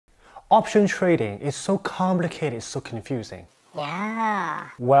Option trading is so complicated, so confusing. Yeah.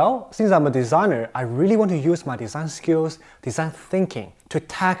 Well, since I'm a designer, I really want to use my design skills, design thinking to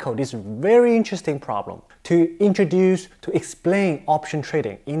tackle this very interesting problem, to introduce, to explain option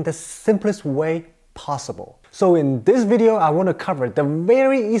trading in the simplest way possible. So in this video, I want to cover the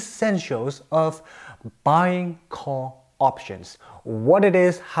very essentials of buying call options, what it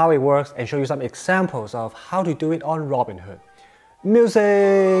is, how it works, and show you some examples of how to do it on Robinhood.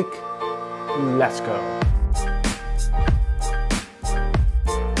 Music, let's go.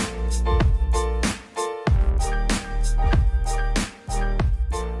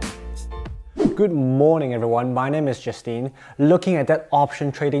 Good morning everyone, my name is Justine. Looking at that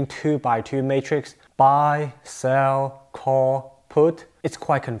option trading 2x2 matrix, buy, sell, call, put, it's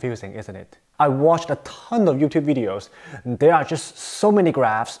quite confusing, isn't it? I watched a ton of YouTube videos. There are just so many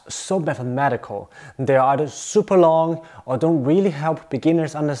graphs, so mathematical. They are either super long or don't really help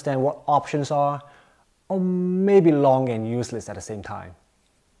beginners understand what options are, or maybe long and useless at the same time.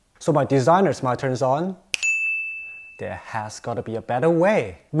 So my designer smile turns on. There has got to be a better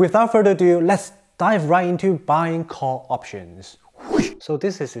way. Without further ado, let's dive right into buying call options. So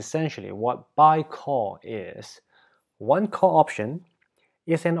this is essentially what buy call is. One call option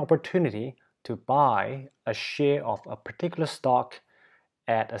is an opportunity to buy a share of a particular stock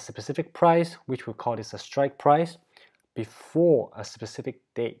at a specific price, which we call this a strike price, before a specific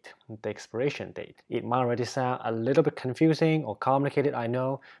date, the expiration date. It might already sound a little bit confusing or complicated, I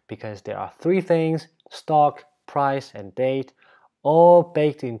know, because there are three things: stock, price, and date, all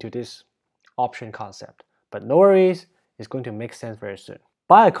baked into this option concept. But no worries, it's going to make sense very soon.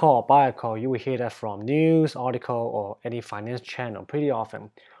 Buy a call, you will hear that from news, article, or any finance channel pretty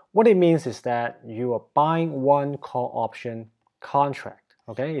often. What it means is that you are buying one call option contract,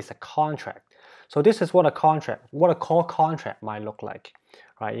 okay? It's a contract. So this is what a call contract might look like,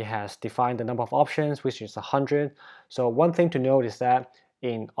 right? It has defined the number of options, which is 100. So one thing to note is that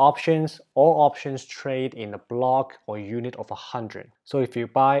in options, all options trade in a block or unit of 100. So if you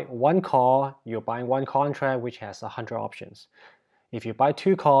buy one call, you're buying one contract which has 100 options. If you buy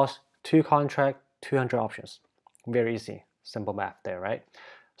two calls, two contract, 200 options. Very easy, simple math there, right?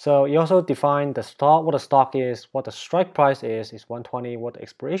 So you also define the stock, what the stock is, what the strike price is 120, what the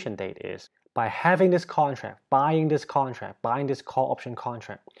expiration date is. By having this contract, buying this call option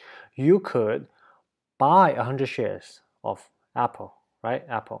contract, you could buy 100 shares of Apple, right?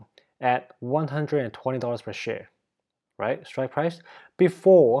 Apple at $120 per share, right? Strike price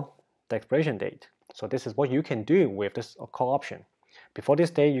before the expiration date. So this is what you can do with this call option. Before this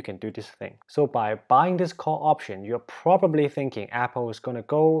day, you can do this thing. So by buying this call option, you're probably thinking Apple is going to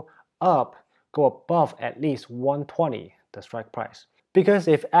go above at least 120, the strike price. Because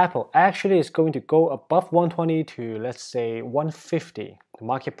if Apple actually is going to go above 120 to, let's say, 150, the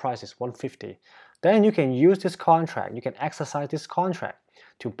market price is 150, then you can use this contract, you can exercise this contract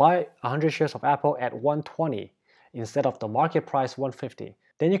to buy 100 shares of Apple at 120 instead of the market price 150.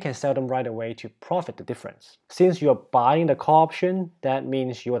 Then you can sell them right away to profit the difference. Since you're buying the call option, that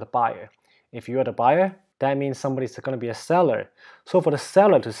means you're the buyer. If you're the buyer, that means somebody's going to be a seller. So for the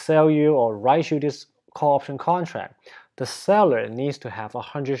seller to sell you or write you this call option contract, the seller needs to have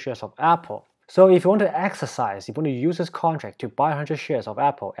 100 shares of Apple. So if you want to exercise, if you want to use this contract to buy 100 shares of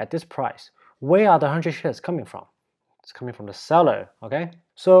Apple at this price, where are the 100 shares coming from? It's coming from the seller, okay?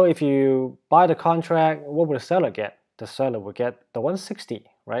 So if you buy the contract, what will the seller get? The seller will get the 160,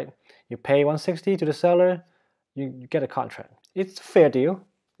 right? You pay 160 to the seller, you get a contract. It's a fair deal.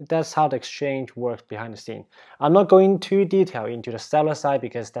 That's how the exchange works behind the scene. I'm not going too detailed into the seller side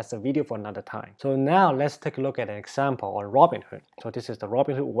because that's a video for another time. So now let's take a look at an example on Robinhood. So this is the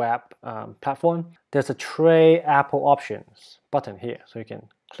Robinhood web platform. There's a trade Apple options button here. So you can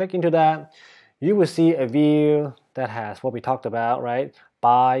click into that. You will see a view that has what we talked about, right?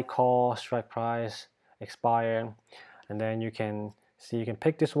 Buy, call, strike price, expire. And then you can see, you can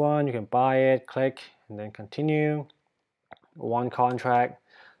pick this one, you can buy it, click, and then continue. One contract,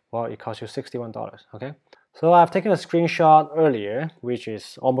 well, it costs you $61, okay? So I've taken a screenshot earlier, which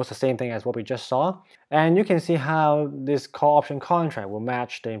is almost the same thing as what we just saw. And you can see how this call option contract will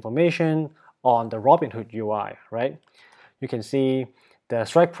match the information on the Robinhood UI, right? You can see the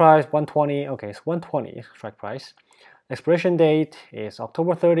strike price, 120, okay, it's 120 strike price. Expiration date is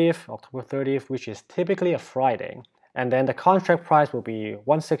October 30th, which is typically a Friday. And then the contract price will be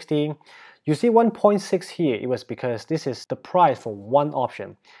 160. You see 1.6 here, it was because this is the price for one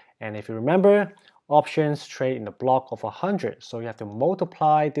option. And if you remember, options trade in a block of 100. So you have to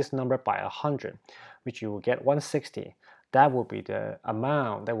multiply this number by 100, which you will get 160. That will be the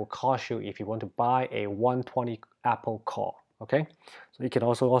amount that will cost you if you want to buy a 120 Apple call. Okay, so you can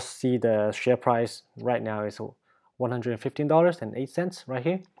also see the share price right now is $115.08 right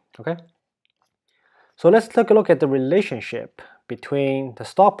here. Okay, so let's take a look at the relationship between the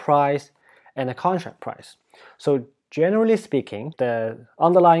stock price and the contract price. So generally speaking, the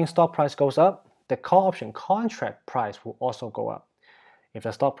underlying stock price goes up, the call option contract price will also go up. If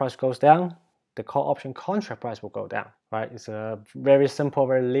the stock price goes down, the call option contract price will go down, right? It's a very simple,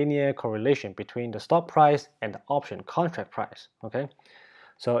 very linear correlation between the stock price and the option contract price, okay?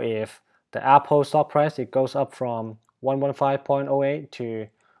 So if the Apple stock price, it goes up from 115.08 to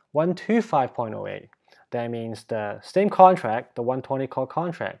 125.08, that means the same contract, the 120 call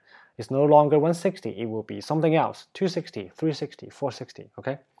contract, is no longer 160, it will be something else, 260, 360, 460,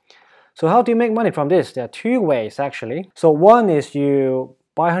 okay? So how do you make money from this? There are two ways actually. So one is you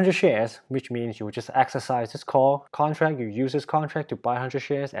buy 100 shares, which means you just exercise this call contract, you use this contract to buy 100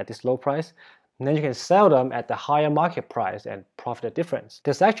 shares at this low price, and then you can sell them at the higher market price and profit the difference.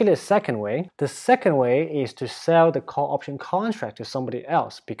 There's actually a second way. The second way is to sell the call option contract to somebody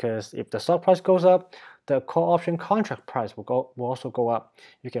else, because if the stock price goes up, the call option contract price will also go up.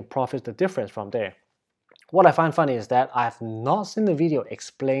 You can profit the difference from there. What I find funny is that I have not seen the video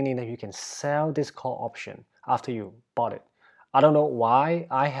explaining that you can sell this call option after you bought it. I don't know why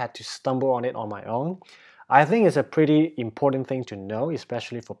I had to stumble on it on my own. I think it's a pretty important thing to know,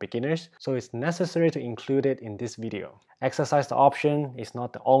 especially for beginners, so it's necessary to include it in this video. Exercise the option is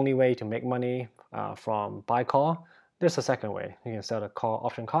not the only way to make money from buy call. There's a second way. You can sell the call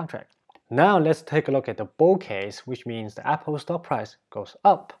option contract. Now let's take a look at the bull case, which means the Apple stock price goes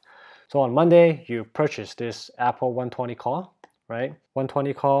up. So on Monday, you purchase this Apple 120 call, right?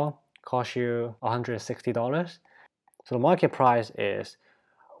 120 call costs you $160. So the market price is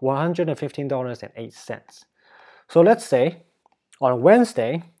 $115.08. So let's say on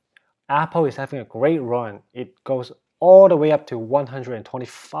Wednesday, Apple is having a great run. It goes all the way up to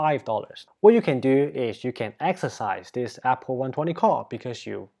 $125. What you can do is you can exercise this Apple 120 call because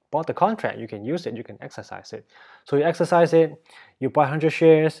you bought the contract, you can use it, you can exercise it. So you exercise it, you buy 100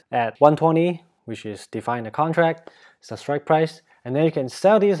 shares at 120, which is defined in the contract, it's the strike price, and then you can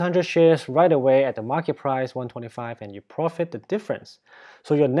sell these 100 shares right away at the market price 125 and you profit the difference.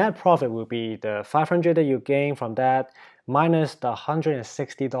 So your net profit will be the 500 that you gain from that minus the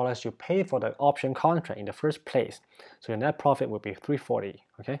 $160 you paid for the option contract in the first place. So your net profit will be $340,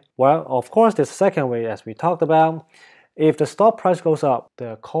 okay? Well, of course, the second way, as we talked about, if the stock price goes up,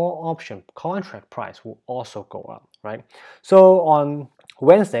 the call option contract price will also go up, right? So on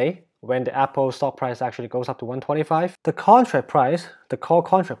Wednesday, when the Apple stock price actually goes up to 125, the contract price, the call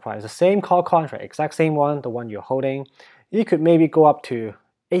contract price, the same call contract, exact same one, the one you're holding, it could maybe go up to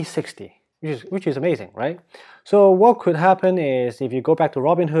 860, which is amazing, right? So what could happen is if you go back to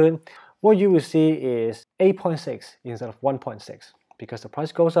Robinhood, what you will see is 8.6 instead of 1.6. Because the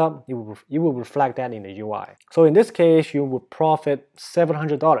price goes up, you will reflect that in the UI. So in this case, you would profit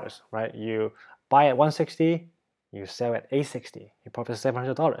 $700, right? You buy at 160, you sell at 860, you profit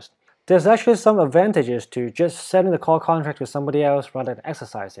 $700. There's actually some advantages to just selling the call contract to somebody else rather than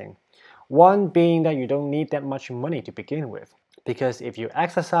exercising. One being that you don't need that much money to begin with, because if you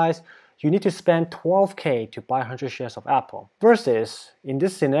exercise, you need to spend $12K to buy 100 shares of Apple. Versus, in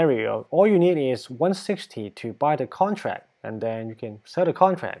this scenario, all you need is $160 to buy the contract, and then you can sell the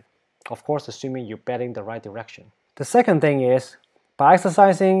contract, of course assuming you're betting the right direction. The second thing is, by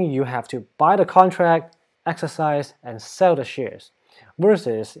exercising, you have to buy the contract, exercise, and sell the shares.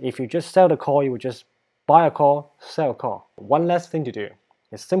 Versus, if you just sell the call, you would just buy a call, sell a call. One less thing to do.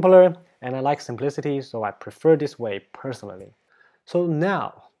 It's simpler, and I like simplicity, so I prefer this way personally. So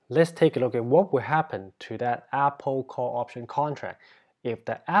now, let's take a look at what will happen to that Apple call option contract if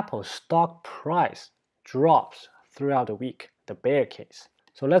the Apple stock price drops throughout the week, the bear case.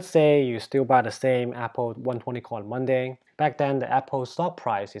 So let's say you still buy the same Apple 120 call on Monday. Back then, the Apple stock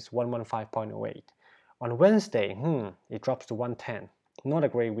price is 115.08. On Wednesday, it drops to 110. Not a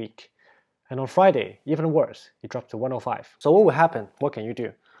great week. And on Friday, even worse, it drops to 105. So what will happen? What can you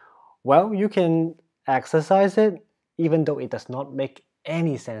do? Well, you can exercise it, even though it does not make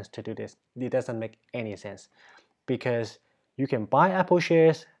any sense to do this. It doesn't make any sense because you can buy Apple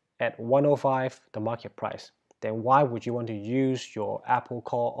shares at 105, the market price. Then why would you want to use your Apple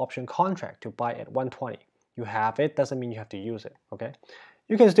call option contract to buy at 120? You have it, doesn't mean you have to use it, okay?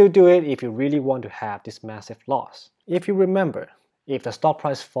 You can still do it if you really want to have this massive loss. If you remember, if the stock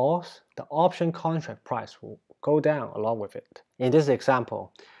price falls, the option contract price will go down along with it. In this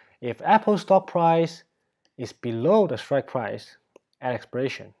example, if Apple's stock price is below the strike price at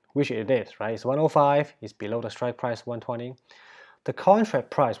expiration, which it is, right? It's 105, it's below the strike price 120, the contract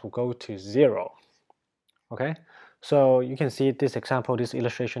price will go to 0. Okay, So you can see this example, this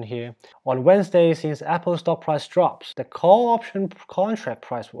illustration here. On Wednesday, since Apple stock price drops, the call option contract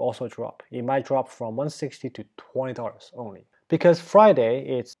price will also drop. It might drop from $160 to $20 only. Because Friday,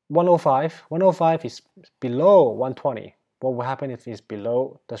 it's 105. 105 is below 120. What will happen if it's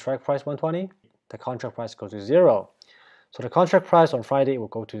below the strike price 120? The contract price goes to zero. So the contract price on Friday will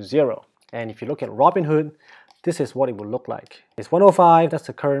go to zero. And if you look at Robinhood, this is what it will look like. It's 105, that's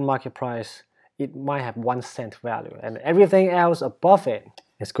the current market price. It might have 1 cent value, and everything else above it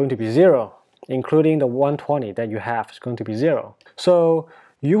is going to be zero, including the 120 that you have is going to be zero. So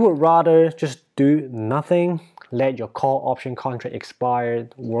you would rather just do nothing, let your call option contract expire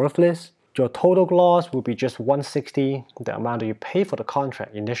worthless. Your total loss will be just 160, the amount that you pay for the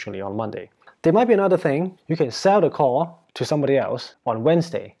contract initially on Monday. There might be another thing. You can sell the call to somebody else on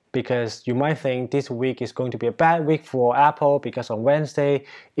Wednesday, because you might think this week is going to be a bad week for Apple because on Wednesday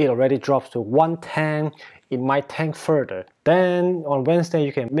it already drops to 110, it might tank further. Then on Wednesday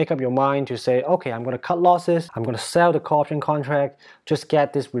you can make up your mind to say, okay, I'm going to cut losses, I'm going to sell the call option contract, just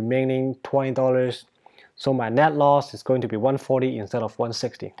get this remaining $20, so my net loss is going to be 140 instead of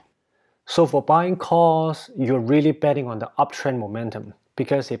 160. So for buying calls, you're really betting on the uptrend momentum,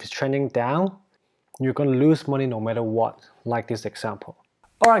 because if it's trending down, you're going to lose money no matter what, like this example.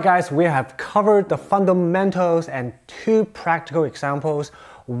 Alright guys, we have covered the fundamentals and 2 practical examples.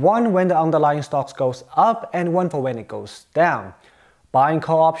 One when the underlying stocks goes up and one for when it goes down. Buying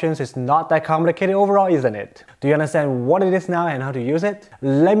call options is not that complicated overall, isn't it? Do you understand what it is now and how to use it?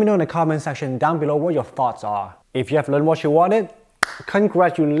 Let me know in the comment section down below what your thoughts are. If you have learned what you wanted,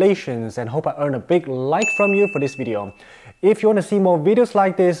 congratulations, and hope I earn a big like from you for this video. If you want to see more videos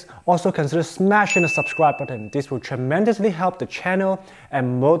like this, also consider smashing the subscribe button. This will tremendously help the channel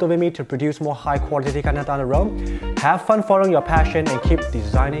and motivate me to produce more high quality content down the road. Have fun following your passion and keep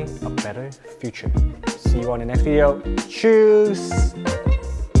designing a better future. See you on the next video. Cheers!